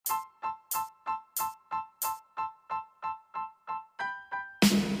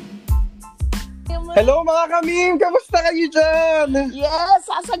Hello mga kaming! Kamusta kayo dyan? Yes,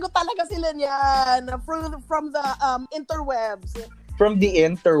 sasagot talaga sila niyan from the interwebs. From the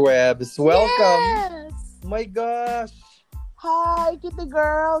interwebs. Welcome. Yes! My gosh. Hi, Kitty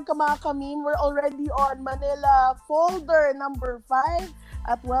Girl, Kamakamim. We're already on Manila folder number 5.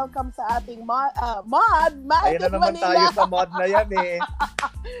 At welcome sa ating Mad Ayun na in naman Manila. tayo sa mod na yan eh.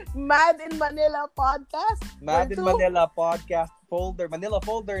 Mad in Manila podcast. Mad in Manila podcast folder. Manila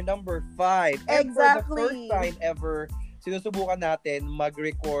folder number 5. And Exactly. for the first time ever, sinusubukan natin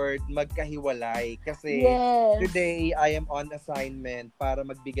mag-record, magkahiwalay. Kasi today, I am on assignment para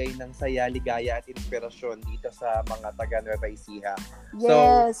magbigay ng saya, ligaya at inspirasyon dito sa mga taga Nueva Ecija.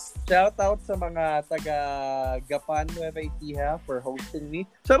 Yes. So, shout out sa mga taga Gapan Nueva Ecija for hosting me.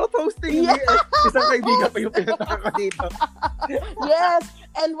 Shout out hosting me! Isang kaibigan pa yung pinataka ko dito. Yes,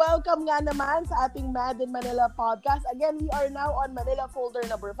 and welcome nga naman sa ating Mad in Manila podcast. Again, we are now on Manila folder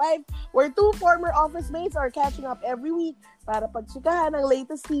number 5, where 2 former office mates are catching up every week para pagtsikahan ang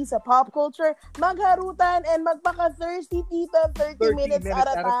latest tea sa pop culture, magharutan, and magpaka-thirsty tita 30 minutes at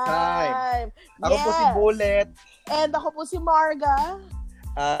a time. Ako po si Bullet. And ako po si Marga.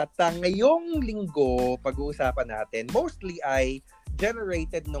 At ngayong linggo, pag-uusapan natin, mostly ay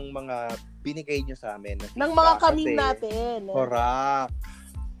generated ng mga binigay nyo sa amin. Ng mga kaming natin. Correct.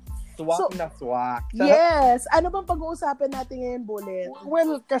 Swak na swak. Yes. Ano bang pag-uusapan natin ngayon, Bullet?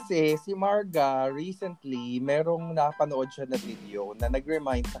 Well, kasi si Marga recently, merong napanood siya na video na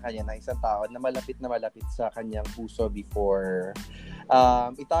nag-remind sa kanya ng isang tao na malapit sa kanyang puso before.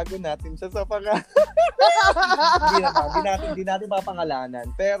 Itago natin siya sa Hindi natin mapangalanan.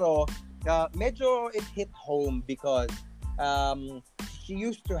 Pero, medyo it hit home because she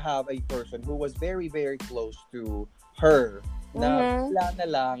used to have a person who was very, very close to her na bigla na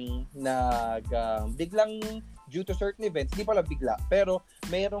lang biglang due to certain events, hindi pala bigla, pero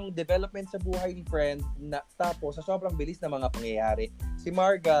mayroong development sa buhay ni friend na tapos sa sobrang bilis na mga pangyayari, si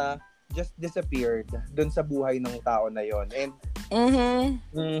Marga just disappeared dun sa buhay ng tao na yon. And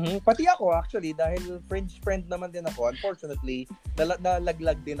pati ako actually, dahil friend naman din ako, unfortunately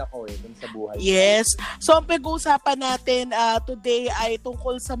nalaglag din ako dun sa buhay. Yes. So ang pag-uusapan natin today ay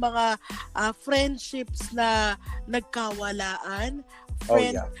tungkol sa mga friendships na nagkawalaan,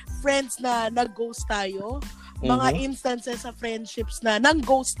 friends na nag-ghost tayo, mga instances sa friendships na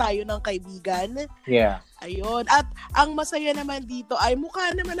nang-ghost tayo ng kaibigan. Yeah. Ayun. At ang masaya naman dito ay mukha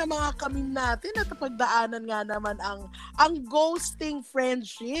naman ng mga kaming natin at pagdaanan nga naman ang ghosting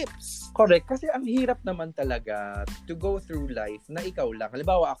friendships. Correct. Kasi ang hirap naman talaga to go through life na ikaw lang.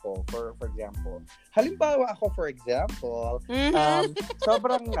 Halimbawa ako, for example,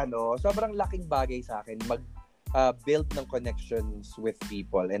 sobrang laking bagay sa akin build ng connections with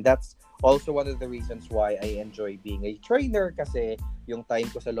people. And that's also one of the reasons why I enjoy being a trainer, kasi yung time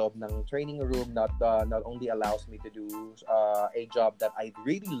ko sa loob ng training room not only allows me to do a job that I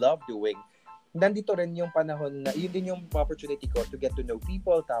really love doing, nandito rin yung panahon na yun din yung opportunity ko to get to know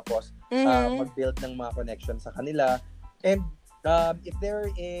people, tapos mag-build ng mga connections sa kanila. And if there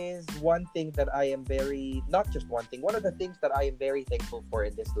is one thing that I am one of the things that I am very thankful for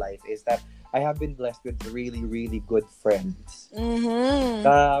in this life is that I have been blessed with really, really good friends.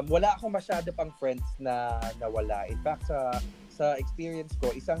 Wala akong masyado pang friends na nawala. In fact, sa experience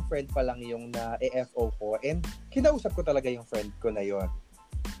ko, isang friend pa lang yung na-FO ko, and kinausap ko talaga yung friend ko na yon.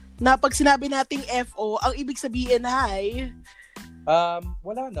 Na pag sinabi nating FO, ang ibig sabihin ay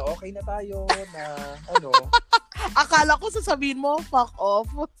wala na, okay na tayo na Akala ko sasabihin mo, fuck off.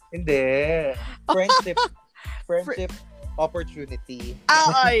 Hindi. Friendship opportunity.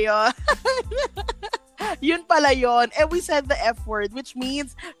 Ayun. Yun pala yun. And we said the F word, which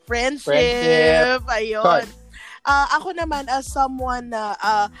means friendship. Ayun. Ako naman as someone na,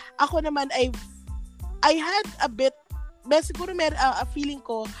 I had a bit, siguro a feeling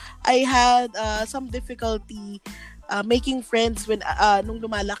ko, I had some difficulty making friends when nung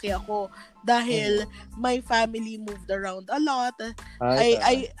lumalaki ako, dahil my family moved around a lot.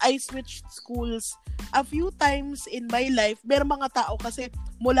 I switched schools a few times in my life. May mga tao kasi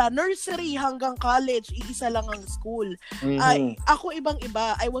mula nursery hanggang college, iisa lang ang school. Ako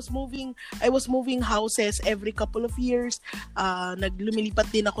ibang-iba. I was moving houses every couple of years. Lumilipat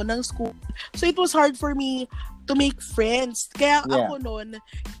din ako ng school. So it was hard for me to make friends. Kaya ako noon,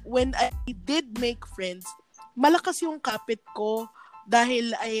 when I did make friends, malakas yung kapit ko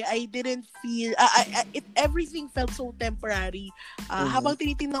dahil I didn't feel everything felt so temporary. Habang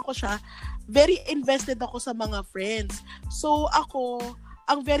tinitingnan ko siya, very invested ako sa mga friends. So ako,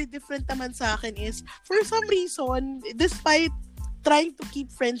 ang very different naman sa akin is, for some reason, despite trying to keep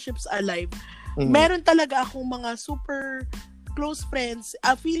friendships alive, meron talaga akong mga super close friends,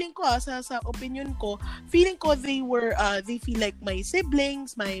 feeling ko sa opinion ko, feeling ko they feel like my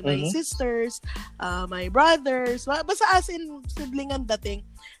siblings, my sisters, my brothers, basta as in sibling ang dating.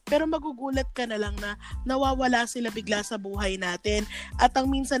 Pero magugulat ka na lang na nawawala sila bigla sa buhay natin. At ang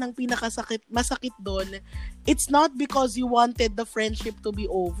minsan ang masakit doon, it's not because you wanted the friendship to be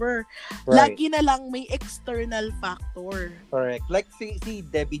over. Right. Lagi na lang may external factor. Correct. Like si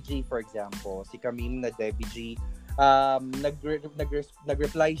Debbie G, for example, si Kamim na Debbie G,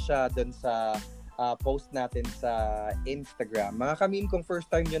 nag-reply siya dun sa post natin sa Instagram. Mga Kamim, kung first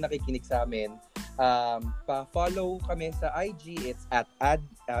time nyo nakikinig sa amin, pa-follow kami sa IG. It's at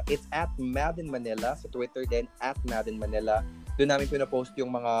Madden Manila. Sa Twitter din, at Madden Manila. Doon namin pinapost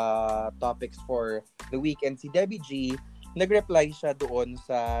yung mga topics for the weekend. Si Debbie G, nag-reply siya doon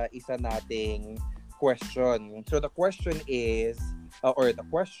sa isa nating question. So the question is, or the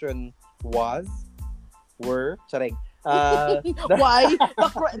question was, why?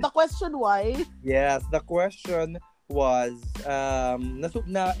 The question why? Yes, the question was,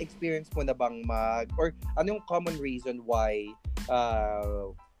 na-experience mo na bang or anong common reason why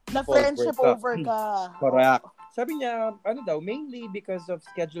na friendship over ka? Correct. Sabi niya, mainly because of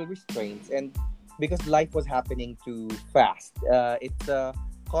schedule restraints and because life was happening too fast. It's a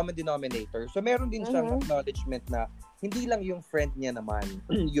common denominator. So meron din siyang acknowledgement na hindi lang yung friend niya naman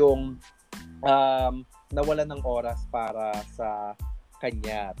yung nawala ng oras para sa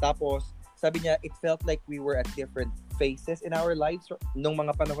kanya. Tapos, sabi niya, it felt like we were at different phases in our lives nung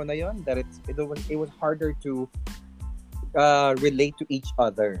mga panahon na yon, that it was harder to relate to each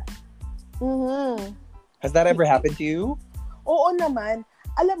other. Has that ever happened to you? Oo naman.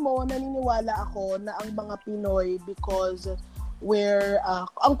 Alam mo, naniniwala ako na ang mga Pinoy, because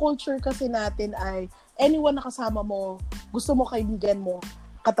ang culture kasi natin ay anyone na kasama mo, gusto mo kaibigan mo,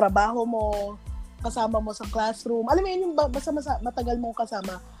 katrabaho mo, kasama mo sa classroom. Alam mo yun, yung basta matagal mong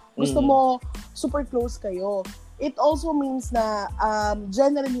kasama, gusto mo super close kayo. It also means na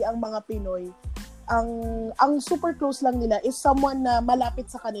generally ang mga Pinoy, ang super close lang nila is someone na malapit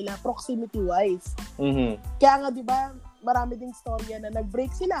sa kanila proximity-wise. Kaya nga, di ba, marami ding storya na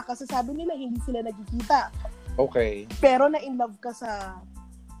nag-break sila kasi sabi nila hindi sila nagkikita. Okay. Pero na-in-love ka sa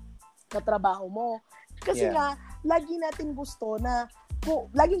katrabaho mo. Kasi nga, lagi natin gusto na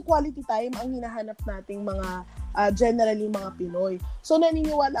laging quality time ang hinahanap nating mga generally mga Pinoy. So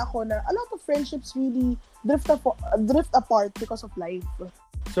naniniwala ako na a lot of friendships really drift apart because of life.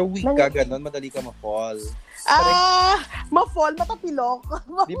 So weak ka ganun, madali ka ma-fall. Ma-fall, matapilok.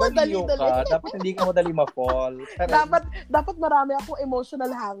 Di ba liyo ka? Dapat hindi ka madali ma-fall. Dapat marami akong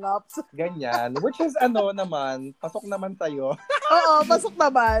emotional hang-ups. Ganyan. Which is naman, pasok naman tayo. Oo, pasok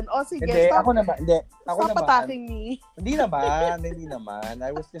naman. O sige, hindi, ako naman. Stop attacking me. Hindi naman.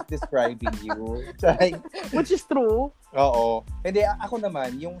 I was just describing you. Which is true. Oo. Hindi, ako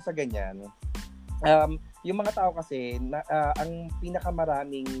naman, yung sa ganyan, yung mga tao kasi, ang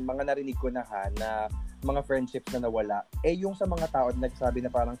pinakamaraming mga narinig ko na mga friendships na nawala, yung sa mga tao na nagsabi na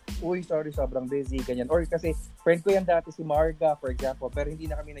parang, uy, sorry, sobrang busy, ganyan. Or kasi, friend ko yan dati si Marga, for example, pero hindi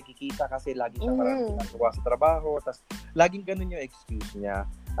na kami nagkikita kasi lagi siya maraming ginagawa sa trabaho, tas laging ganun yung excuse niya.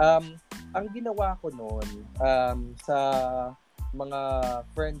 Ang ginawa ko noon, sa mga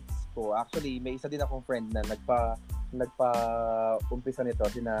friends ko, actually, may isa din akong friend na nagpa-umpisa nito,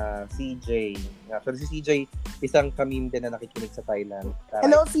 sina CJ. Actually, si CJ, isang kamim din na nakikinig sa Thailand.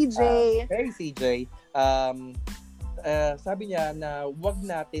 Hello, CJ! Hey, CJ. Sabi niya na wag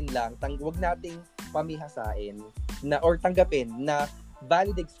nating pamihasain or tanggapin na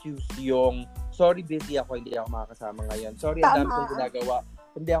valid excuse yung sorry, busy ako, hindi ako makakasama ngayon. Sorry, ang dami kong ginagawa,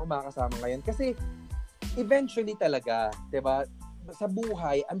 hindi ako makakasama ngayon. Kasi eventually talaga, 'di ba? Sa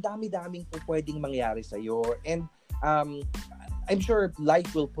buhay, ang dami-daming pwedeng mangyari sa'yo. And I'm sure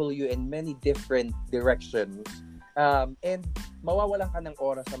life will pull you in many different directions. And mawawalan ka ng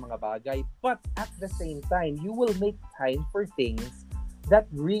oras sa mga bagay. But at the same time, you will make time for things that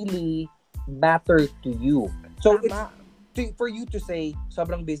really matter to you. So for you to say,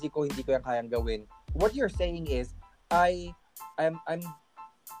 sobrang busy ko, hindi ko yan kayang gawin. What you're saying is, I'm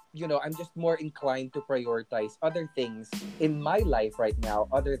just more inclined to prioritize other things in my life right now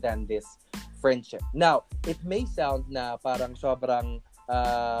other than this friendship. Now, it may sound na parang sobrang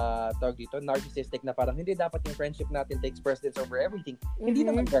narcissistic na parang hindi dapat yung friendship natin takes precedence over everything. Hindi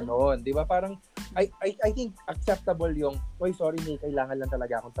naman ganoon, di ba? Parang I think acceptable yung, oy, sorry, may kailangan lang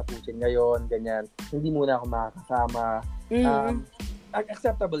talaga akong tapusin ngayon, ganyan. Hindi muna ako makakasama.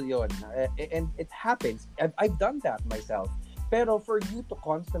 Acceptable yon. And it happens. I've done that myself. Pero for you to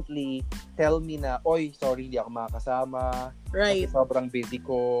constantly tell me na, oy, sorry, hindi ako makakasama. Right. Kasi sobrang busy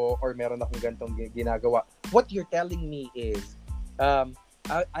ko or meron akong gantong ginagawa. What you're telling me is,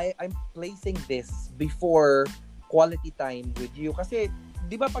 I'm placing this before quality time with you. Kasi,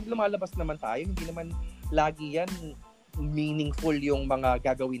 di ba pag lumalabas naman tayo, hindi naman lagi yan meaningful yung mga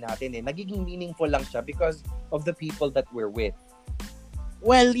gagawin natin eh. Nagiging meaningful lang siya because of the people that we're with.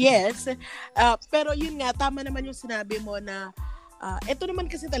 Well, yes. Pero yun nga, tama naman yung sinabi mo na ito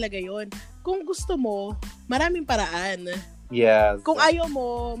naman kasi talaga yun. Kung gusto mo, maraming paraan. Yes. Kung ayaw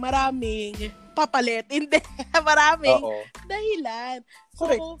mo, maraming papalit. Hindi, maraming dahilan. So,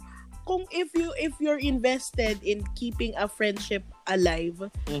 correct. Kung if you're invested in keeping a friendship alive,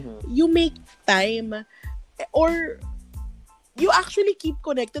 you make time or you actually keep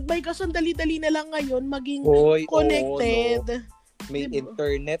connected. May kasi dali-dali na lang ngayon maging connected. No. May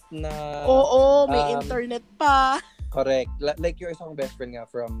internet na. Oo, may internet pa. Correct. Like yung isang best friend nga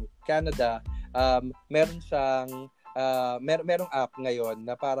from Canada, meron siyang merong app ngayon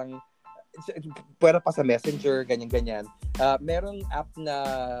na parang pwera pa sa Messenger, ganyan-ganyan. Merong app na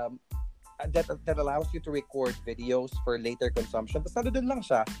that allows you to record videos for later consumption. Tapos nandun lang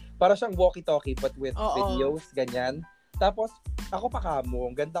siya. Para siyang walkie-talkie but with videos, ganyan. Tapos, ako pa kamo,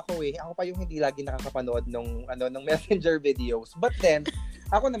 ang ganda ko eh. Ako pa yung hindi lagi nakakapanood nung Messenger videos. But then,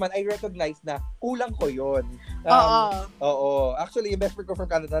 ako naman, I recognize na kulang ko yun. Oo. Actually, yung best friend ko from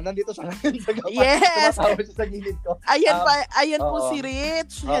Canada, nandito siya ngayon sa gapat. Yes! Tumatawa siya sa gilid ko. Ayan po si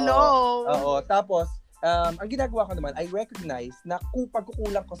Rich. Hello! Oo. Tapos, ang ginagawa ko naman, I recognize na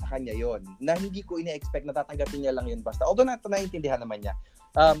pagkukulang ko sa kanya yon na hindi ko ina-expect na tatanggapin niya lang yun basta. Although naiintindihan naman niya.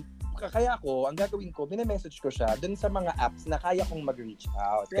 Kaya ako, ang gagawin ko, message ko siya dun sa mga apps na kaya kong mag-reach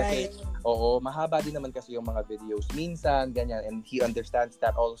out. Kasi, mahaba din naman kasi yung mga videos minsan, ganyan, and he understands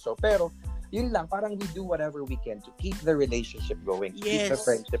that also. Pero, yun lang, parang we do whatever we can to keep the relationship going, keep the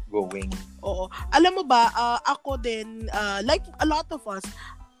friendship going. Oo. Alam mo ba, ako din, like a lot of us,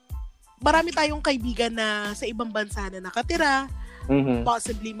 marami tayong kaibigan na sa ibang bansa na nakatira,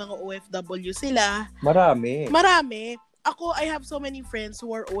 possibly mga OFW sila. Marami. Ako, I have so many friends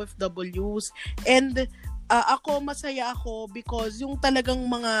who are OFWs and ako, masaya ako because yung talagang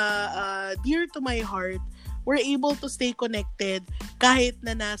mga dear to my heart, we're able to stay connected kahit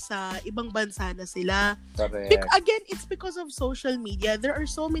na nasa ibang bansa na sila. Again, it's because of social media. There are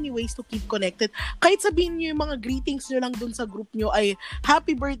so many ways to keep connected. Kahit sabihin nyo yung mga greetings nyo lang dun sa group nyo ay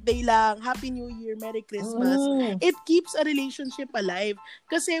happy birthday lang, happy new year, merry Christmas. It keeps a relationship alive.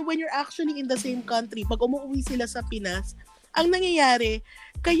 Kasi when you're actually in the same country, pag umuwi sila sa Pinas, ang nangyayari,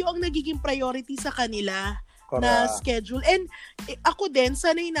 kayo ang nagiging priority sa kanila na schedule. And ako din,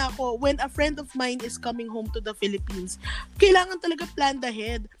 sanay na ako, when a friend of mine is coming home to the Philippines, kailangan talaga plan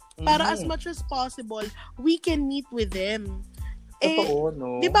ahead para as much as possible, we can meet with them. Totoo,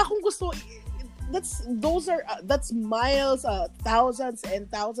 no? Di ba kung gusto, that's miles, thousands and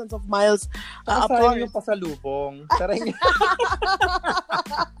thousands of miles apart. Sayang yung pasalubong.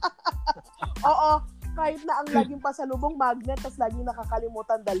 Oo. Kahit na ang laging pasalubong magnet, tas laging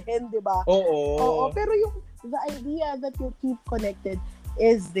nakakalimutan dalhin, di ba? Oo. Pero yung the idea that you keep connected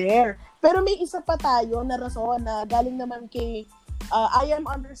is there. Pero may isa pa tayo na rason na galing naman kay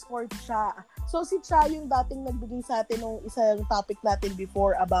IM_Cha. So si Cha yung dating nagbigay sa atin ng isang topic natin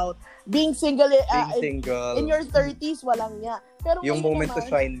before about being single. Single. In your 30s, walang niya. Pero yung moment naman, to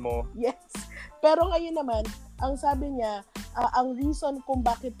shine mo. Yes. Pero ngayon naman, ang sabi niya, ang reason kung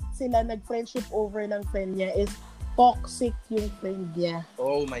bakit sila nag-friendship over ng friend niya is toxic yung friend niya.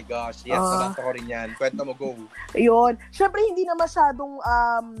 Oh my gosh. Yes, nabasa ko rin yan. Kwento mo, go. Yun. Siyempre, hindi na masyadong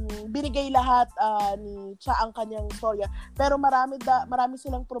binigay lahat ni Cha ang kanyang storya. Pero marami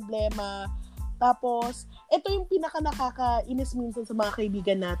silang problema. Tapos, ito yung pinaka-nakakainis minsan sa mga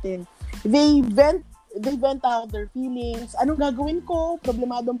kaibigan natin. They vent out their feelings. Anong gagawin ko?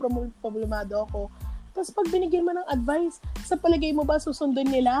 Problemado ako. Tapos pag binigyan mo ng advice, sa palagay mo ba susundin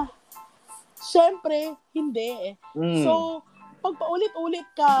nila? Siyempre, hindi. So, pag paulit-ulit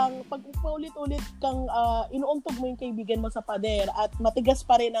kang inuuntog mo yung kaibigan mo sa pader at matigas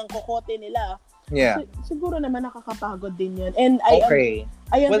pa rin ang kokote nila, siguro naman nakakapagod din yun. And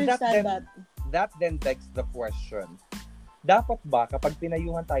I understand that. That then begs the question, dapat ba kapag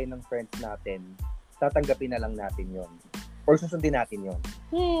pinayuhan tayo ng friends natin, tatanggapin na lang natin yon or susundin natin yon?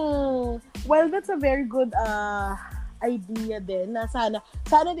 Well, that's a very good idea din na sana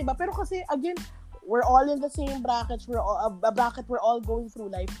 'di ba? Pero kasi again, we're all in the same bracket, we're all going through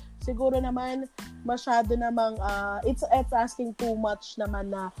life. Siguro naman masyado namang it's asking too much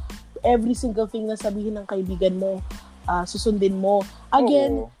naman na every single thing na sabihin ng kaibigan mo susundin mo.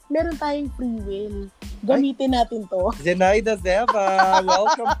 Again, meron tayong free will. Gamitin natin to. Zenaida Zeva,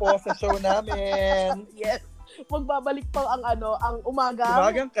 welcome po sa show namin. Yes. Magbabalik pa ang umaga.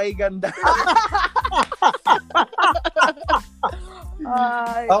 Umagang kay ganda.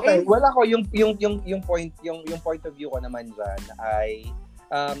 Okay, wala ko yung point of view ko naman diyan ay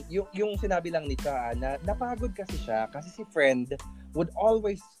yung sinabi lang ni Cha na napagod kasi siya kasi si friend would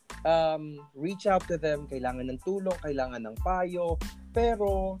always reach out to them, kailangan ng tulong, kailangan ng payo.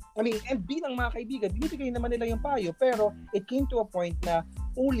 Pero, I mean, and bilang mga kaibigan, binibigay naman nila yung payo. Pero, it came to a point na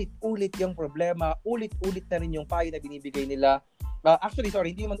ulit-ulit yung problema, ulit-ulit na rin yung payo na binibigay nila. Actually,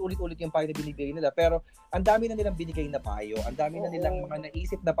 sorry, hindi naman ulit-ulit yung payo na binibigay nila. Pero, ang dami na nilang binigay na payo. Ang dami na nilang mga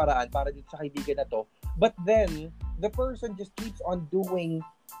naisip na paraan para dito sa kaibigan na to. But then, the person just keeps on doing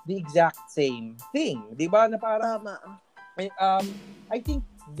the exact same thing. Diba? Na parang, I think,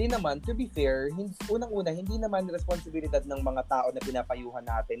 di naman, to be fair, unang-una, hindi naman responsibilidad ng mga tao na pinapayuhan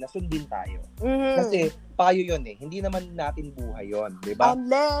natin na sundin tayo. Kasi, payo yun eh. Hindi naman natin buhay yun, di ba?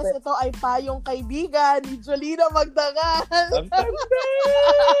 Unless ito ay payong kaibigan ni Jolina Magdangal.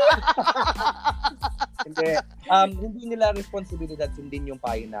 Hindi nila responsibilidad sundin yung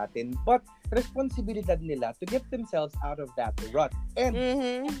payo natin, but responsibilidad nila to get themselves out of that rut. And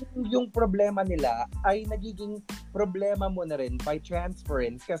yung problema nila ay nagiging problema mo na rin by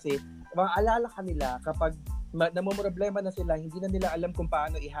transference kasi maalala ka nila kapag namumroblema na sila, hindi na nila alam kung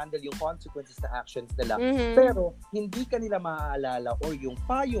paano i-handle yung consequences na actions nila. Pero hindi ka nila maaalala or yung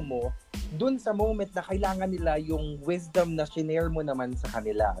payo mo dun sa moment na kailangan nila yung wisdom na shinare mo naman sa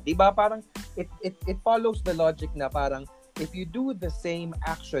kanila. Diba? Parang it follows the logic na parang if you do the same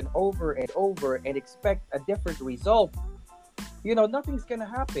action over and over and expect a different result, you know, nothing's gonna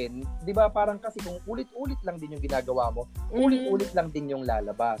happen. Diba? Parang kasi kung ulit-ulit lang din yung ginagawa mo, ulit-ulit lang din yung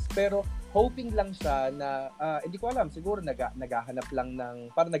lalabas. Pero hoping lang siya na, hindi ko alam, siguro naghahanap lang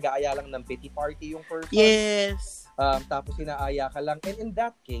ng, parang nag-aaya lang ng pity party yung person. Yes. Tapos sinaaya ka lang. And in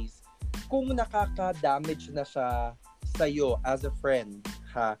that case, kung nakaka-damage na siya sa'yo as a friend,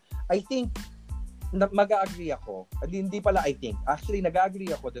 I think, mag-a-agree ako. Hindi pala I think. Actually,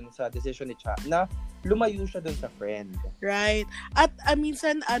 nag-a-agree ako dun sa decision ni Cha na lumayo siya dun sa friend. Right. At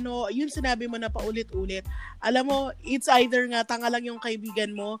minsan, yun sinabi mo na paulit-ulit, alam mo, it's either nga tanga lang yung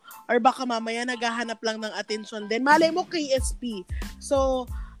kaibigan mo or baka mamaya naghahanap lang ng attention din. Malay mo KSP. So,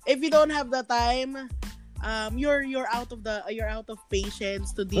 if you don't have the time, you're out of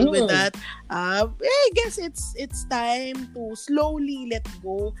patience to deal with that. I guess it's time to slowly let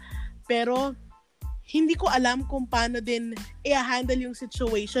go. Pero hindi ko alam kung paano din i-handle yung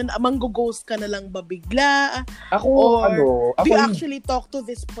situation. Manggo-ghost ka na lang ba bigla? Do you actually talk to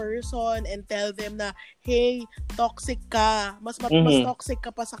this person and tell them na, hey, toxic ka. Mas toxic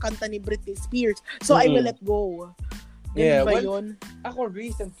ka pa sa kanta ni Britney Spears. So, I will let go. Yeah, yun? Ako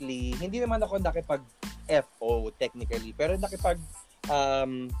recently, hindi naman ako nakipag-FO technically, pero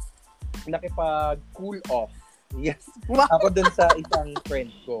nakipag-cool off. Yes. Ako dun sa isang friend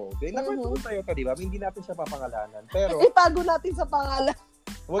ko. Nakwento ko tayo ka, di ba? Hindi natin siya papangalanan. Pero, itago natin sa pangalan.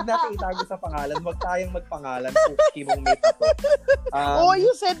 Huwag natin itago sa pangalan. Huwag tayong magpangalan. Cookie mong mate ako.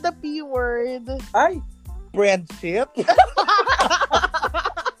 You said the P word. Ay! Friendship?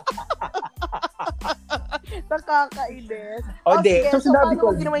 Nakakainis. Hindi. Sige, So, sinabi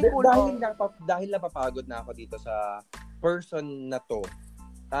ko, dahil napapagod na ako dito sa person na to,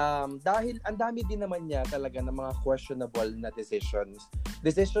 dahil ang dami din naman niya talaga ng mga questionable na decisions.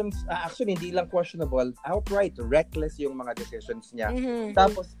 Actually, hindi lang questionable, outright reckless yung mga decisions niya.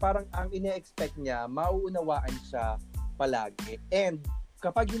 Tapos, parang ang ine-expect niya, mauunawaan siya palagi. And,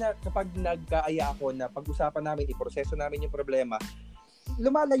 kapag nagkaaya ako na pag-usapan namin, iproseso namin yung problema,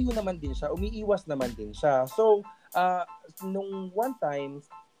 lumalayo naman din siya, umiiwas naman din siya. So, nung one time,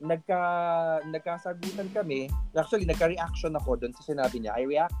 nagkasagutan kami. Actually, nagka-reaction ako doon sa sinabi niya. I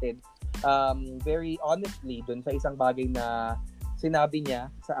reacted very honestly doon sa isang bagay na sinabi niya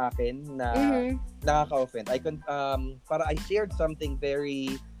sa akin na nakaka-offend. I shared something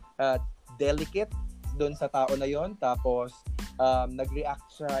very delicate doon sa tao na yon. Tapos, nag-react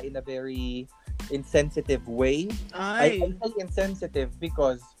siya in a very insensitive way. I say insensitive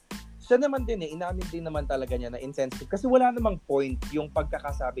because siya naman din inamin din naman talaga niya na insensitive kasi wala namang point yung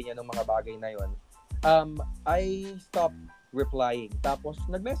pagkakasabi niya ng mga bagay na yon. I stopped replying. Tapos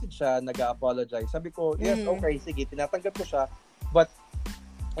nag-message siya, nag-apologize. Sabi ko, yes, okay, sige, tinatanggap ko siya, but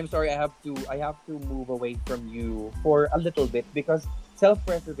I'm sorry, I have to move away from you for a little bit because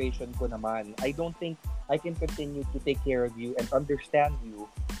self-preservation ko naman. I don't think I can continue to take care of you and understand you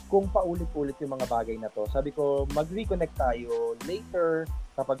kung paulit-ulit yung mga bagay na to. Sabi ko, mag-reconnect tayo later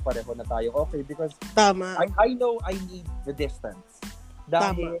kapag pareho na tayo okay because tama. I know I need the distance.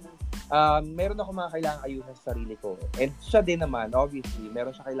 Dahil meron ako mga kailangang ayusin sa sarili ko. And siya din naman, obviously,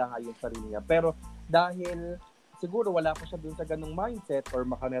 meron siya kailangang ayusin sa sarili niya. Pero dahil siguro wala pa siya dun sa ganung mindset or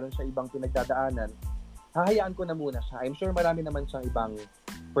maka meron siya ibang pinagdadaanan, hahayaan ko na muna siya. I'm sure marami naman siyang ibang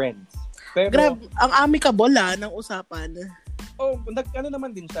friends. Pero, Grab, ang amicable ng usapan. ano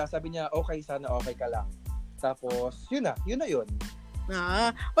naman din siya. Sabi niya, okay, sana okay ka lang. Tapos, yun na yun.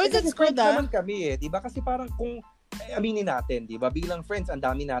 That's good, naman kami di ba? Kasi parang kung aminin natin, di ba? Bilang friends, ang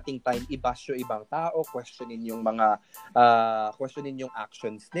dami nating time i-bash yung ibang tao, questionin yung mga, questionin yung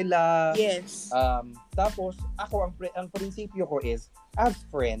actions nila. Yes. Tapos, ako, ang prinsipyo ko is, as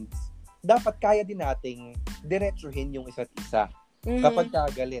friends, dapat kaya din nating diretsuhin yung isa't isa. Kapag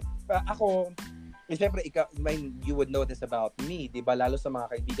kagalit. Ako, siyempre, you would know this about me, di ba? Lalo sa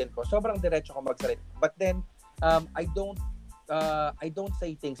mga kaibigan ko, sobrang diretso ko magsalita. But then, I don't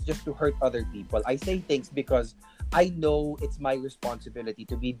say things just to hurt other people. I say things because I know it's my responsibility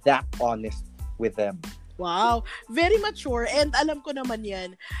to be that honest with them. Wow, very mature, and alam ko naman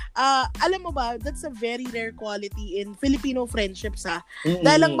yan. Alam mo ba, that's a very rare quality in Filipino friendships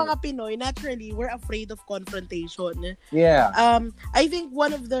Dahil ang mga Pinoy, naturally, we're afraid of confrontation. Yeah. I think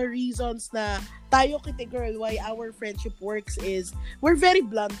one of the reasons na tayo Kite Girl, why our friendship works is we're very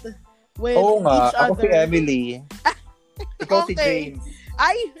blunt with each other. Ako si Emily. Ikaw si James.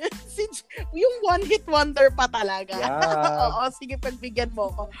 Ay, yung one-hit wonder pa talaga. Yeah. Oo, sige, pagbigyan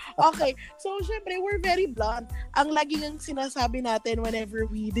mo ko. Okay, so syempre, we're very blunt. Ang laging ang sinasabi natin whenever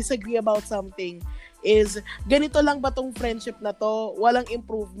we disagree about something is, ganito lang ba tong friendship na to? Walang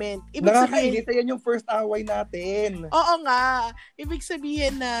improvement. Nakakainit, yan yung first away natin. Oo nga. Ibig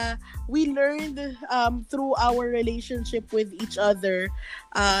sabihin na we learned through our relationship with each other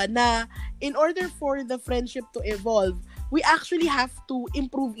na in order for the friendship to evolve, we actually have to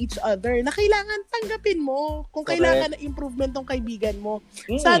improve each other. Na kailangan tanggapin mo kung kailangan na improvement ng kaibigan mo.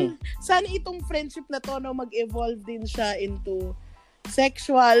 Sana itong friendship na to mag-evolve din siya into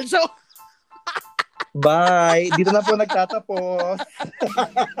sexual. So, bye! Dito na po nagtatapos.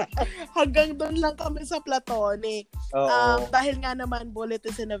 Hanggang doon lang kami sa platonic. Dahil nga naman, Bullet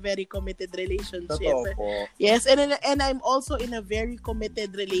is in a very committed relationship. Totoo po. Yes, and I'm also in a very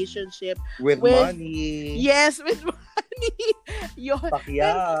committed relationship. With money. Yes, with money. Yun.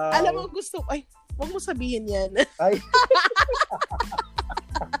 Pacquiao. Alam mo, wag mo sabihin yan. Ay.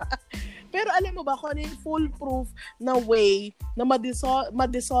 Pero alam mo ba kung ano yung foolproof na way na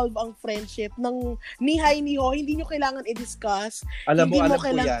ma-dissolve ang friendship ng nihay-niho, hindi nyo kailangan i-discuss. Alam ko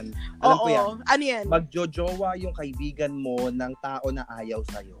yan. Alam ko yan. Ano yan? Magjojowa yung kaibigan mo ng tao na ayaw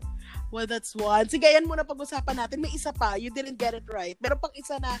sa'yo. Well, that's one. Sige, yan muna pag-usapan natin. May isa pa. You didn't get it right. Pero pang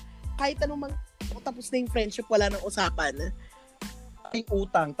isa na kahit anong tapos na yung friendship, wala nang usapan. Ay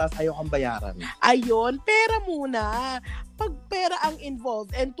utang, tas ayaw kang bayaran. Ayun, pera muna. Pag pera ang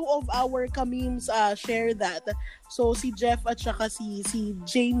involved, and two of our kamemes share that. So, si Jeff at saka si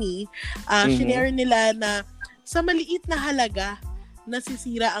Jamie, shinare nila na sa maliit na halaga,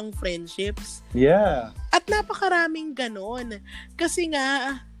 nasisira ang friendships. Yeah. At napakaraming ganon. Kasi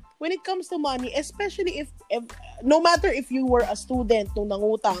nga, when it comes to money, especially if no matter if you were a student nung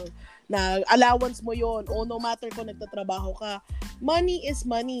nangutang, na allowance mo yon, o no matter kung nagtatrabaho ka, money is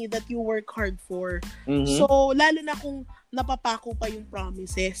money that you work hard for. Mm-hmm. So, lalo na kung napapako pa yung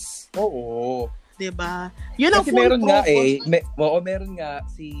promises. Oo. Diba? Yun ang kasi meron nga meron nga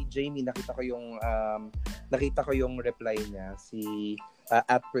si Jamie, nakita ko yung reply niya, si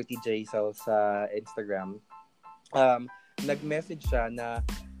at Pretty Jaisal sa Instagram. Nag-message siya na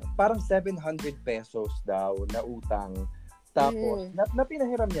parang 700 pesos daw na utang. Tapos, na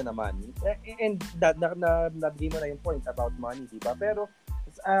pinahiram niya naman. And nabigay mo na yung point about money, di ba? Pero,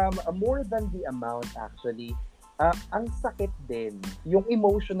 more than the amount actually, ang sakit din, yung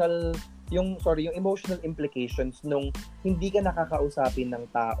emotional implications nung hindi ka nakakausapin ng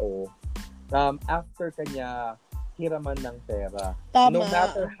tao after kanya hiraman ng pera. Tama. No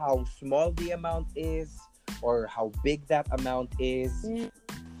matter how small the amount is or how big that amount is,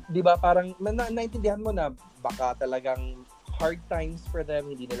 di ba? Parang naintindihan mo na baka talagang hard times for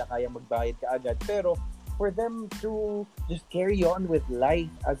them, hindi nila kaya magbayad kaagad. Pero for them to just carry on with life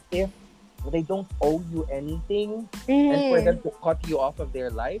as if they don't owe you anything, and for them to cut you off of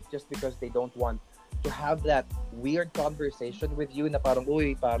their life just because they don't want to have that weird conversation with you na parang,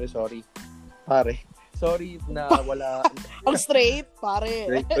 uy, sorry na wala. Ang straight,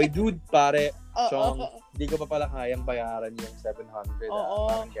 pare. Uy, dude, pare. Chong, di ko pa pala kayang bayaran yung 700.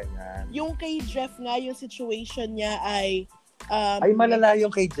 Parang ganyan. Yung kay Jeff nga, yung situation niya ay ay malala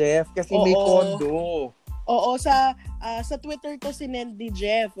yung kay Jeff kasi may condo. Oo, sa Twitter ko sinend ni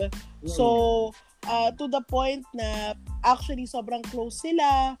Jeff. So, to the point na actually sobrang close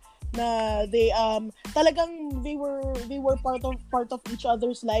sila, na they talagang they were part of each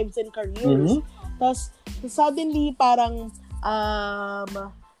other's lives and careers. Tapos suddenly parang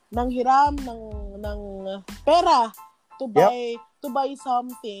nanghiram ng pera to buy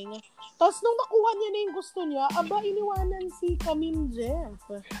something. Tapos nung nakuha niya na yung gusto niya, iniwanan si Camille Jeff.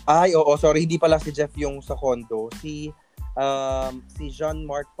 Ay, oo, sorry, hindi pala si Jeff yung sa condo. Si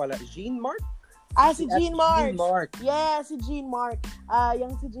Jean-Marc pala. Jean-Marc? Si Jean-Marc. Jean-Marc. Yeah, si Jean-Marc.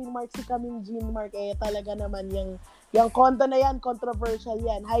 Yung si Jean-Marc, si Camille Jean-Marc, talaga naman yung condo na yan, controversial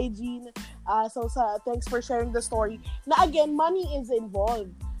yan. Hi, Jean. Thanks for sharing the story. Na again, money is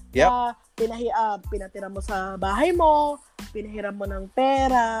involved. Yep. Pinatira mo sa bahay mo, pinahiram mo ng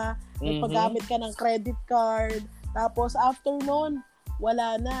pera, paggamit ka ng credit card, tapos after nun,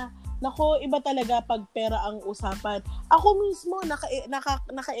 wala na. Nako, iba talaga pag pera ang usapan. Ako mismo,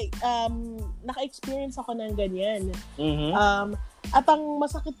 naka-experience ako ng ganyan. At ang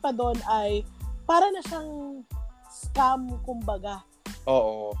masakit pa doon ay, para na siyang scam, kumbaga.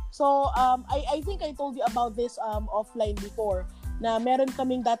 Oo. So, I think I told you about this offline before, na meron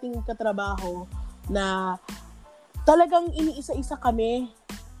kaming dating katrabaho na talagang iniisa-isa kami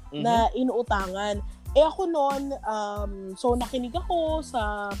na inuutangan. Ako noon, so nakinig ako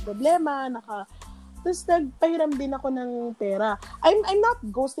sa problema, tapos nagpahiram din ako ng pera. I'm not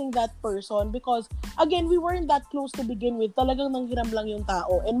ghosting that person because, again, we weren't that close to begin with. Talagang nanghiram lang yung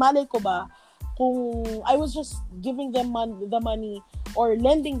tao. And malay ko ba, kung I was just giving them the money or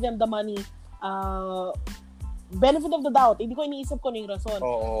lending them the money, benefit of the doubt, hindi ko iniisip ko na yung rason.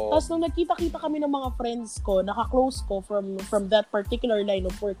 Tapos nung nagkita-kita kami ng mga friends ko, naka-close ko from that particular line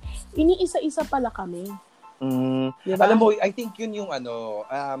of work, iniisa-isa pala kami. Diba? Alam mo, I think yun yung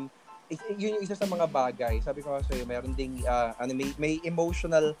yun yung isa sa mga bagay. Sabi ko sa'yo, meron ding, may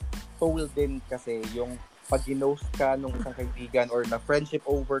emotional toll din kasi yung pag ginost ka nung isang kaibigan or na friendship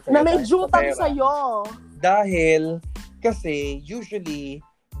over kayo. Na may jutang sa'yo. Dahil, kasi, usually,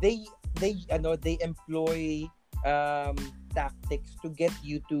 they employ tactics to get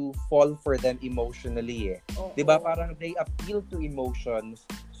you to fall for them emotionally. Diba? Parang they appeal to emotions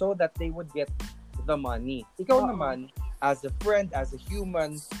so that they would get the money. Ikaw naman, as a friend, as a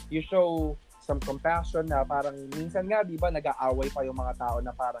human, you show some compassion na parang minsan nga, diba, nag-aaway pa yung mga tao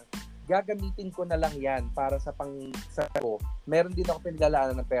na parang gagamitin ko na lang yan para sa ko. Meron din ako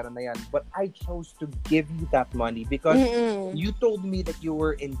pinaglalaanan ng pera na yan. But I chose to give you that money because you told me that you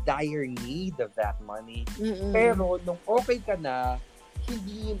were in dire need of that money. Pero nung okay ka na,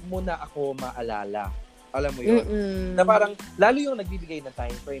 hindi mo na ako maalala. Alam mo yun? Na parang, lalo yung nagbibigay ng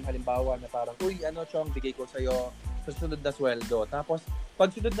time frame. Halimbawa na parang, Chong, bigay ko sa'yo sa sunod na sweldo. Tapos, pag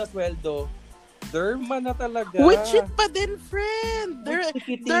sunod na sweldo, derma na talaga. Which it pa din, friend.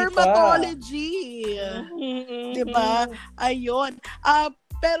 Dermatology. Diba? Ayun.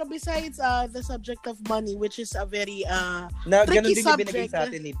 Pero besides the subject of money, which is a very tricky subject. Ganun din yung binigay sa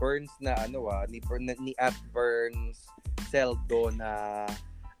atin ni Burns na ni at Burns Seldo na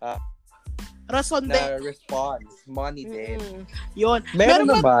rason na din. Response. Money din. Yun. Meron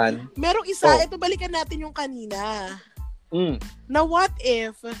naman. Merong isa. Ito, balikan natin yung kanina. Na what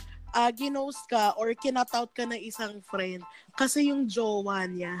if ginost ka or kinatout ka ng isang friend kasi yung jowa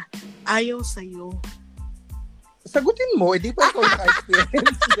niya ayaw sa'yo. Sagutin mo, hindi pa ikaw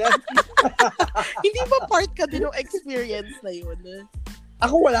naka-experience yan. Hindi ba part ka din ng experience na yun?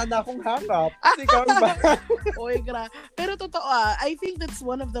 Ako wala na akong hanap. Ikaw ba? Oy, pero totoo, I think that's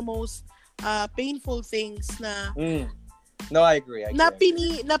one of the most painful things na No, I agree.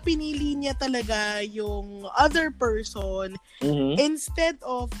 Pinili niya talaga yung other person instead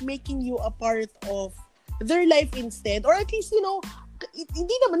of making you a part of their life instead. Or at least,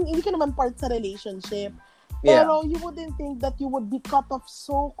 hindi ka naman part sa relationship. Pero you wouldn't think that you would be cut off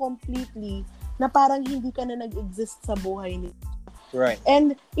so completely na parang hindi ka na nag-exist sa buhay niya. Right.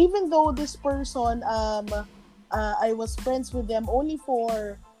 And even though this person, I was friends with them only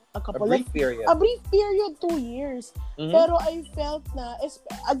for a brief period, 2 years. Pero I felt na,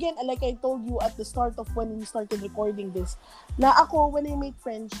 again, like I told you at the start of when we started recording this, na ako, when I make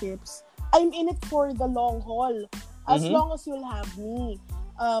friendships, I'm in it for the long haul. As long as you'll have me.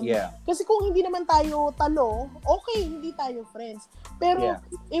 Kasi kung hindi naman tayo talo, okay, hindi tayo friends. Pero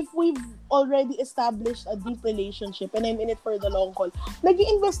if we've already established a deep relationship and I'm in it for the long haul,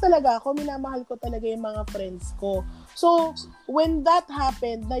 nag-i-invest talaga ako, minamahal ko talaga yung mga friends ko. So, when that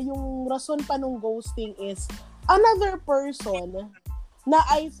happened, na yung rason pa nung ghosting is another person na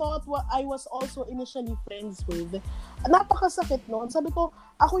I thought I was also initially friends with, napakasakit noon. Sabi ko,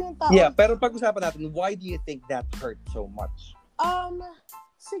 ako yung tao. Yeah, pero pag-usapan natin, why do you think that hurt so much?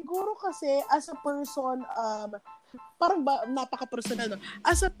 Siguro kasi as a person, parang napaka-personal, no?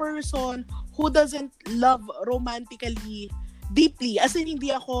 As a person who doesn't love romantically deeply, as in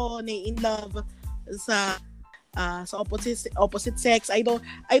hindi ako in love sa sa opposite sex. I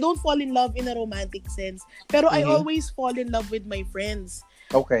don't fall in love in a romantic sense. Pero I always fall in love with my friends.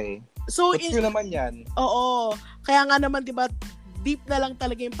 Okay. So true naman yan. Oo. Kaya nga naman, di ba, deep na lang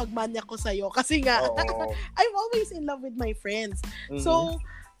talaga yung pagmanya ko sa'yo. Kasi nga, I'm always in love with my friends. So,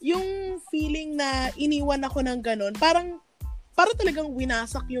 yung feeling na iniwan ako ng ganun, parang talagang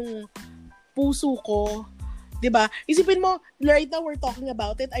winasak yung puso ko. 'Di ba? Isipin mo, right now we're talking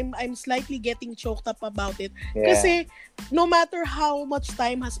about it. I'm slightly getting choked up about it. Yeah. Kasi no matter how much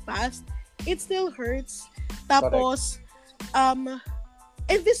time has passed, it still hurts. Tapos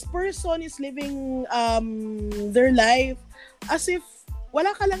and this person is living their life as if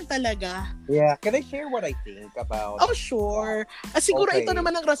wala ka lang talaga. Yeah. Can I share what I think about? Oh, sure. Siguro ito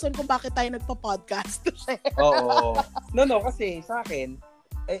naman ang rason kung bakit tayo nagpa-podcast. Oo. No, kasi sa akin,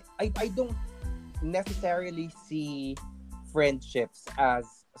 I don't necessarily see friendships as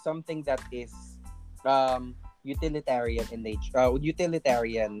something that is utilitarian in nature.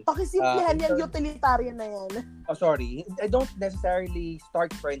 Utilitarian. Pakisimplehan yan, utilitarian na yan. Oh, sorry. I don't necessarily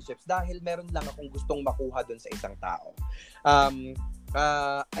start friendships dahil meron lang akong gustong makuha dun sa isang tao.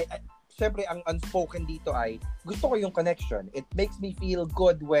 Siyempre, ang unspoken dito ay gusto ko yung connection. It makes me feel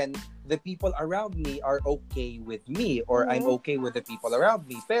good when the people around me are okay with me or I'm okay with the people around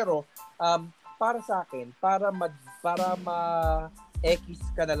me. Pero, para sa akin, para ma-ekis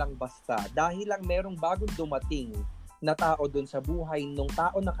ka na lang basta dahil lang merong bagong dumating na tao dun sa buhay nung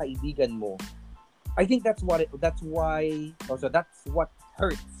tao na kaibigan mo. I think that's what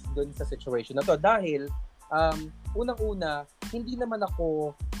hurts dun sa situation na to dahil unang-una, hindi naman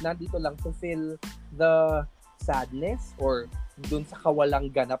ako nandito lang to feel the sadness or dun sa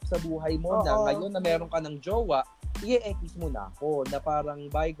kawalang ganap sa buhay mo na ngayon na meron ka ng jowa, i-ekis mo na ako na parang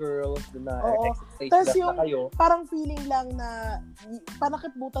bye girls, na tapos yung na kayo. Parang feeling lang na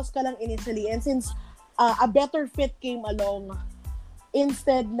panakit butas ka lang initially and since a better fit came along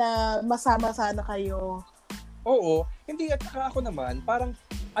instead na masama sana kayo. Oo, hindi at saka ako naman parang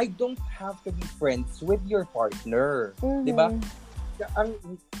I don't have to be friends with your partner. 'Di ba?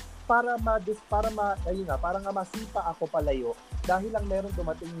 Para nga masipa ako palayo dahil lang meron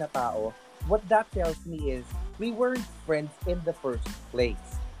dumating na tao. What that tells me is we weren't friends in the first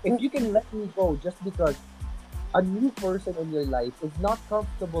place. If you can let me go just because a new person in your life is not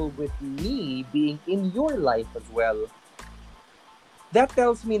comfortable with me being in your life as well, that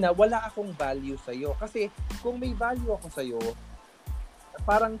tells me na wala akong value sa'yo. Kasi kung may value ako sa'yo,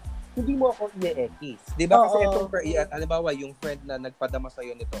 parang hindi mo ako i-ekis. Diba? Kasi ito, halimbawa, yung friend na nagpadama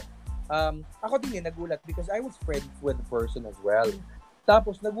sa'yo nito, ako din nagulat because I was friends with the person as well.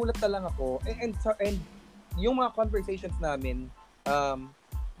 Tapos, nagulat na lang ako. And yung mga conversations namin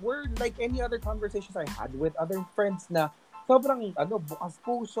were like any other conversations I had with other friends na sobrang bukas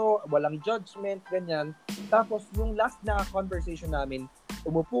puso, walang judgment, ganyan. Tapos, yung last na conversation namin,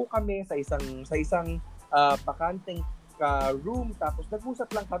 umupo kami sa isang bakanteng room, tapos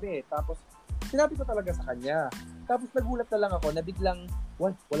nag-usap lang kami. Tapos, sinabi ko talaga sa kanya. Tapos, nagulat na lang ako na biglang,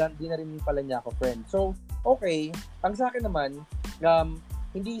 di na rin pala niya ako friend. So, okay. Ang sa akin naman,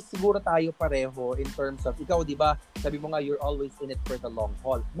 hindi siguro tayo pareho in terms of, ikaw, di ba, sabi mo nga, you're always in it for the long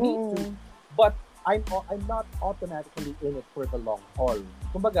haul. Me too. But, I'm not automatically in it for the long haul.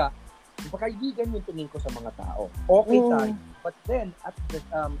 Kumbaga, kaibigan yung tingin ko sa mga tao. Okay tayo. But then, at the,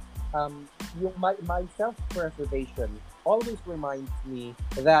 yung my self-preservation always reminds me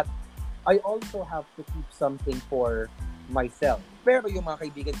that I also have to keep something for myself. Pero yung mga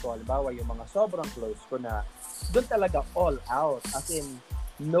kaibigan ko, halimbawa, yung mga sobrang close ko na, doon talaga all out. As in,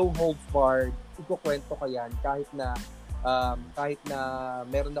 no holds barred. Ikukwento ko yan kahit na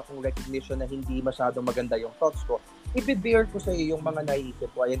meron akong recognition na hindi masyadong maganda yung thoughts ko. I-bear ko sa iyo yung mga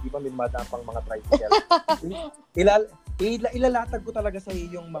naisip ko. Ayan, di ba may madapang mga tricycle? Ilalatag ko talaga sa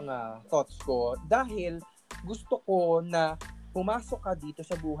iyo yung mga thoughts ko dahil gusto ko na pumasok ka dito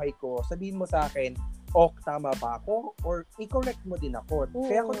sa buhay ko, sabihin mo sa akin, tama ba ako? Or i-correct mo din ako.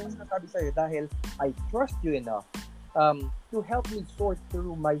 Kaya ako nasasabi sa iyo dahil I trust you enough to help me sort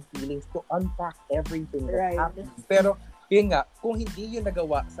through my feelings, to unpack everything that's happening. Pero, yun nga, kung hindi yun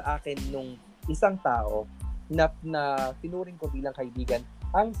nagawa sa akin nung isang tao na tinuring ko bilang kaibigan,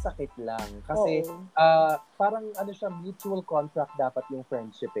 ang sakit lang. Kasi, parang siya, mutual contract dapat yung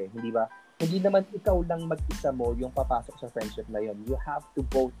friendship hindi ba? Hindi naman ikaw lang mag-isa mo yung papasok sa friendship na yun. You have to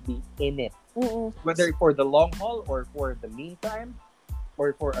both be in it. Whether for the long haul or for the meantime,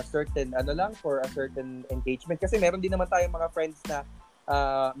 or for a certain engagement. Kasi meron din naman tayong mga friends na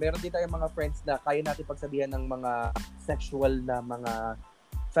kaya natin pagsabihan ng mga sexual na mga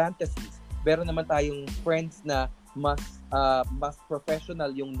fantasies. Meron naman tayong friends na mas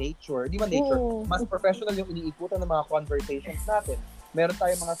professional yung nature. Di ba nature? Mas professional yung iniikutan ng mga conversations natin. Meron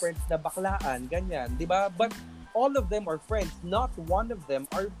tayong mga friends na baklaan, ganyan. Di ba? But all of them are friends. Not one of them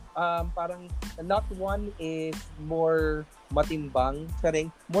are parang not one is more matimbang,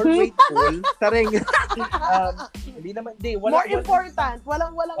 sareng, more grateful, sareng. Hindi naman, more important.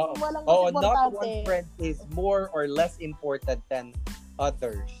 Walang mas importante. Not one friend is more or less important than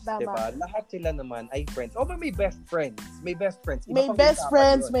others, diba? Lahat sila naman ay friends. Although may best friends. May best friends,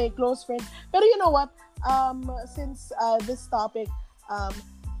 may close friends. Pero you know what? Since this topic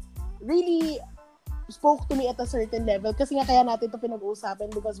really spoke to me at a certain level, kasi nga kaya natin ito pinag-uusapan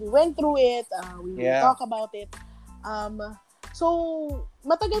because we went through it, we talk about it. So,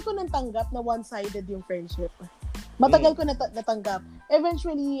 matagal ko nang tanggap na one-sided yung friendship. Matagal ko natanggap.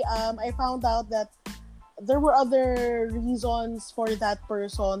 Eventually, I found out that there were other reasons for that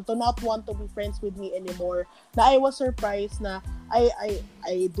person to not want to be friends with me anymore. Na I was surprised na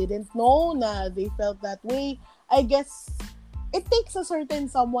I didn't know na they felt that way. I guess it takes a certain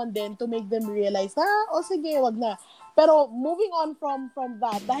someone then to make them realize na, sige, wag na. Pero moving on from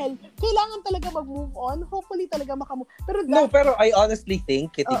that, dahil kailangan talaga mag-move on, hopefully talaga makamove. Pero I honestly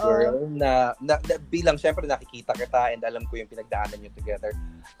think, Kitty Girl, na bilang syempre nakikita kita and alam ko yung pinagdaanan nyo together,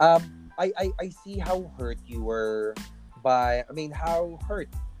 I see how hurt you were how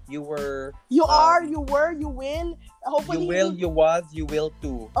hurt you were. You were, you will. Hopefully, you will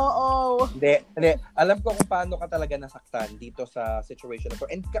too. Oo. Hindi. Alam ko kung paano ka talaga nasaktan dito sa situation na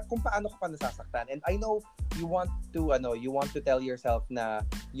to. And kung paano ka pa nasasaktan. And I know you want to tell yourself na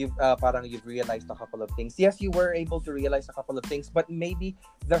you've realized a couple of things. Yes, you were able to realize a couple of things, but maybe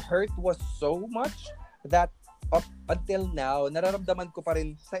the hurt was so much that up until now, nararamdaman ko pa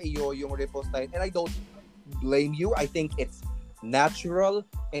rin sa iyo yung ripples na yun. And I don't blame you. I think it's natural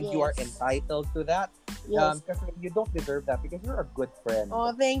and you are entitled to that. Yes. Kasi you don't deserve that because you're a good friend.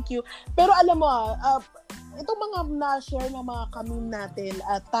 Oh, thank you. Pero alam mo, itong mga na-share ng mga kaming natin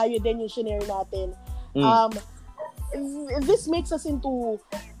at tayo din yung share natin, this makes us into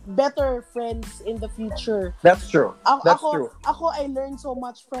better friends in the future. That's true. True. Ako, I learned so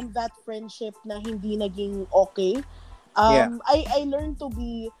much from that friendship na hindi naging okay. I learned to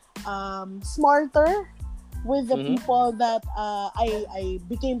be smarter with the people that I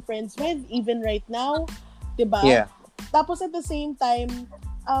became friends with, even right now. Diba? Yeah. Tapos at the same time,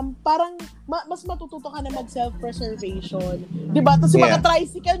 parang mas matututo ka na mag-self-preservation. Diba? Tapos yung mga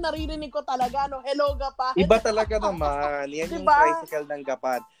tricycle, naririnig ko talaga, hello, gapan. Iba talaga naman. Yan diba? Yung tricycle ng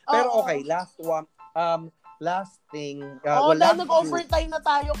gapan. Pero okay, last thing. Dahil nag-overtime na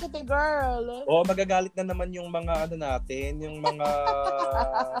tayo, Kitty Girl. Magagalit na naman yung mga natin, yung mga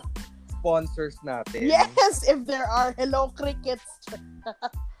sponsors natin. Yes, if there are. Hello, crickets.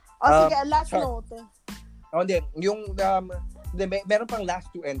 Sige, last note. Hindi. Yung, meron pang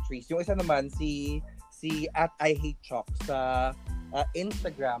last 2 entries. Yung isa naman, si at I Hate Chalk sa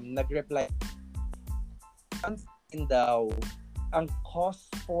Instagram, nag-reply. Daw, ang cause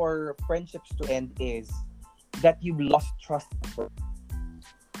for friendships to end is that you've lost trust.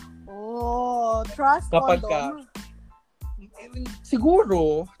 Trust kapag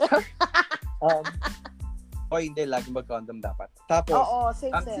siguro hindi, lagi mag-condom dapat. Tapos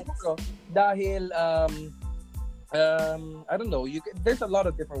safe sex. Siguro dahil I don't know, there's a lot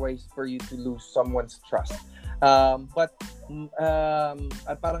of different ways for you to lose someone's trust. But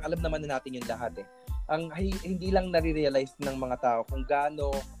parang alam naman na natin yung lahat ang hindi lang nare-realize ng mga tao kung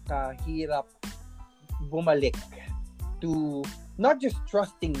gaano kahirap bumalik to not just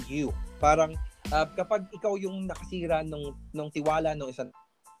trusting you. Parang kapag ikaw yung nakasira nung tiwala ng isang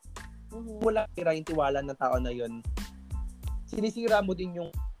wala sira yung tiwala ng tao na yon, sinisira mo din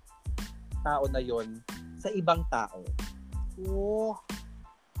yung tao na yon sa ibang tao.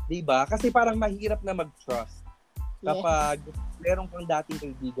 Diba? Kasi parang mahirap na mag-trust kapag meron kang dating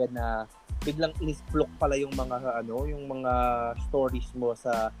kaibigan na biglang inisplok pala yung mga stories mo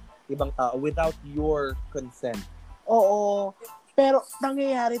sa ibang tao without your consent. Oo. Pero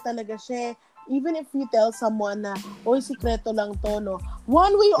nangyayari talaga siya. Even if you tell someone na, sikreto lang to, no?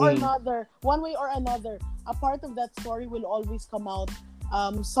 One way or another, a part of that story will always come out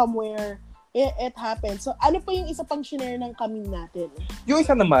somewhere. It happens. So, ano pa yung isa pang shinare ng kaming natin? Yung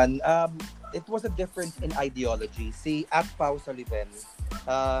isa naman, it was a difference in ideology. Si at Pau Sullivan,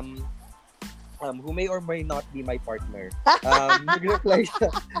 who may or may not be my partner, nag-reply siya.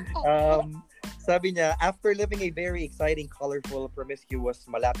 Sabi niya, after living a very exciting, colorful, promiscuous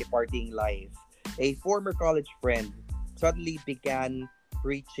Malati partying life, a former college friend suddenly began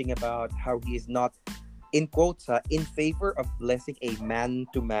preaching about how he is not in quotes in favor of blessing a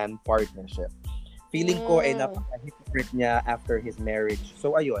man-to-man partnership. Feeling ko napaka-hypocrite niya after his marriage.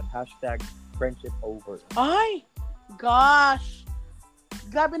 So ayun, #friendship over. Ay, gosh.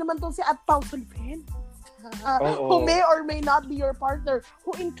 Grabe naman tong si Atpao Sulpen. Who may or may not be your partner,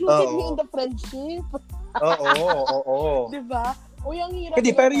 who included me in the friendship. Oo. Diba? Uy, ang hirap. Kasi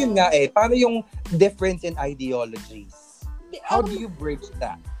pero yun nga paano yung difference in ideologies? How do you bridge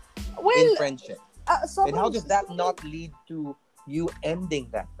that in friendship? And how does that not lead to you ending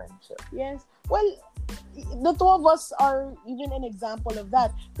that friendship? Yes. Well, the two of us are even an example of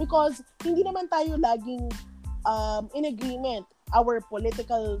that because hindi naman tayo laging in agreement. Our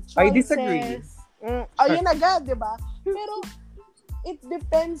political choices. I disagree. Ayun agad, di ba? Pero it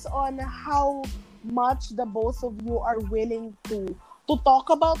depends on how much the both of you are willing to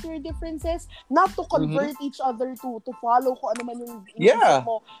talk about your differences, not to convert each other to follow kung ano man yung inisip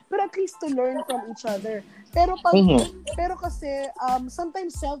mo, but at least to learn from each other. Pero pero kasi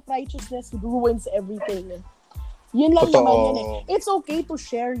sometimes self-righteousness ruins everything. Yun lang naman yun It's okay to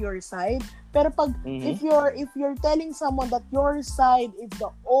share your side, pero pag if you're telling someone that your side is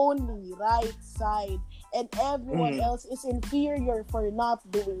the only right side and everyone else is inferior for not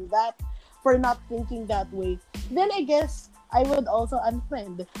doing that, for not thinking that way, then I guess I would also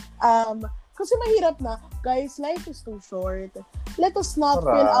unfriend. Kasi mahirap na, guys, life is too short. Let us not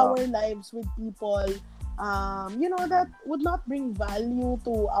fill our lives with people that would not bring value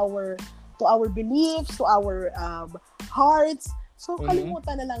to our beliefs, to our hearts. So,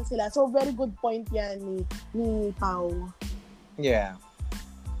 kalimutan na lang sila. So, very good point yan ni Pao. Yeah.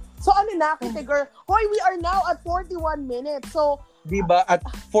 So, ano na, Kitigger? Hoy, we are now at 41 minutes. So, diba? At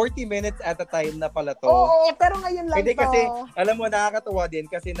 40 minutes at a time na pala to. Oo, pero ngayon lang hindi to. Kasi, alam mo, nakakatawa din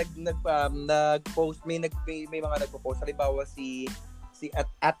kasi nag-post, may mga nagpo-post. Halimbawa si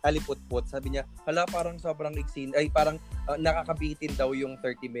at Aliputput, sabi niya, hala, parang sobrang iksin, ay parang nakakabitin daw yung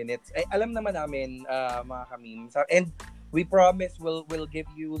 30 minutes. Ay, alam naman namin, mga kamim. And we promise we'll give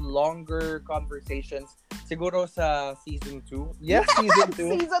you longer conversations siguro sa season 2. Yes,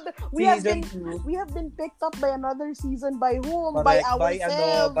 season 2. We have been picked up by another season by whom? Correct. By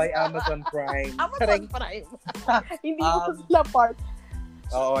ourselves. By Amazon Prime. Amazon Prime. Hindi ko sila part.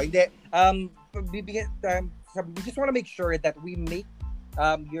 Oo, hindi. We just want to make sure that we make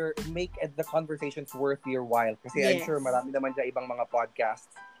the conversations worth your while. Kasi I'm sure marami naman dyan ibang mga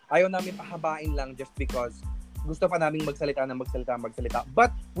podcasts. Ayaw namin pahabain lang just because gusto pa naming magsalita.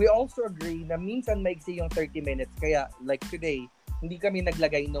 But we also agree na minsan maiksi yung 30 minutes. Kaya like today, hindi kami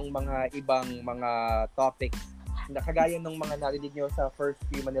naglagay ng mga ibang mga topics na kagaya ng mga narinig nyo sa first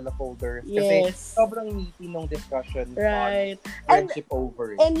few Manila folders. Kasi sobrang meaty nung discussion on friendship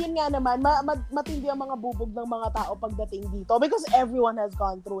over. And yun nga naman, matindi ang mga bubog ng mga tao pagdating dito because everyone has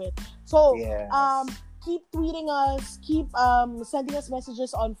gone through it. So, keep tweeting us, keep sending us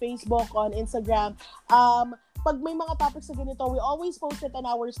messages on Facebook, on Instagram. Pag may mga topics na ganito, we always post it on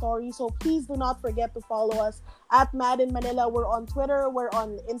our story. So please do not forget to follow us at Mad in Manila. We're on Twitter, we're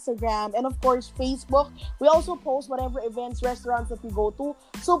on Instagram, and of course, Facebook. We also post whatever events, restaurants that we go to.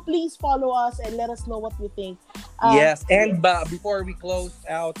 So please follow us and let us know what you think. Yes, and before we close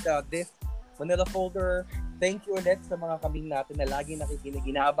out this Manila Folder, thank you ulit sa mga kaming natin na lagi nakikinig.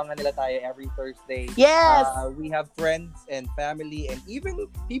 Inaabangan nila tayo every Thursday. Yes! We have friends and family and even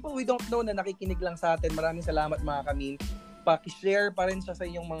people we don't know na nakikinig lang sa atin. Maraming salamat mga kaming. Paki-share pa rin siya sa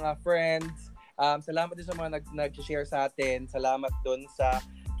inyong mga friends. Salamat din sa mga nag-share sa atin. Salamat doon sa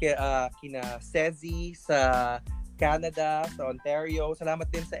kina Cezi sa Canada, sa Ontario. Salamat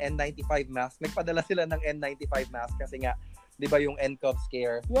din sa N95 mask. Nagpadala sila ng N95 mask kasi nga, di ba yung NCOV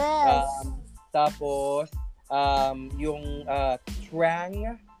scare? Yes! Tapos, yung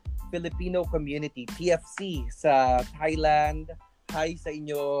Trang Filipino Community, TFC sa Thailand. Hi sa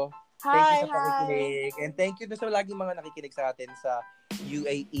inyo. Thank you sa pakikinig. And thank you sa laging mga nakikinig sa atin sa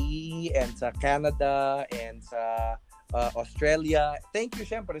UAE and sa Canada and sa Australia. Thank you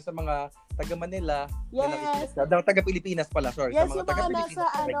syempre sa mga taga Manila na nakikinig. Taga Pilipinas pala, sorry. Yes, sa mga taga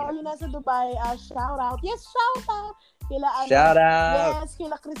Pilipinas. Yung nasa Dubai, shout out. Yes, shout out. Shout out! Yes,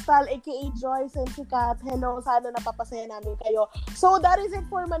 kila Crystal, aka Joyce and si Kat. Hello, sana napapasaya namin kayo. So, that is it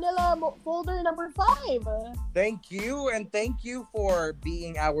for Manila folder number 5. Thank you, and thank you for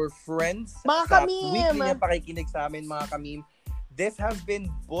being our friends. Mga kamim! Weekly na pakikinig sa amin, mga kamim. This has been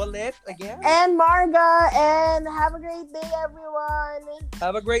Bullet again. And Marga, and have a great day, everyone.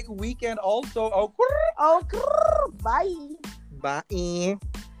 Have a great weekend also. Bye! Bye!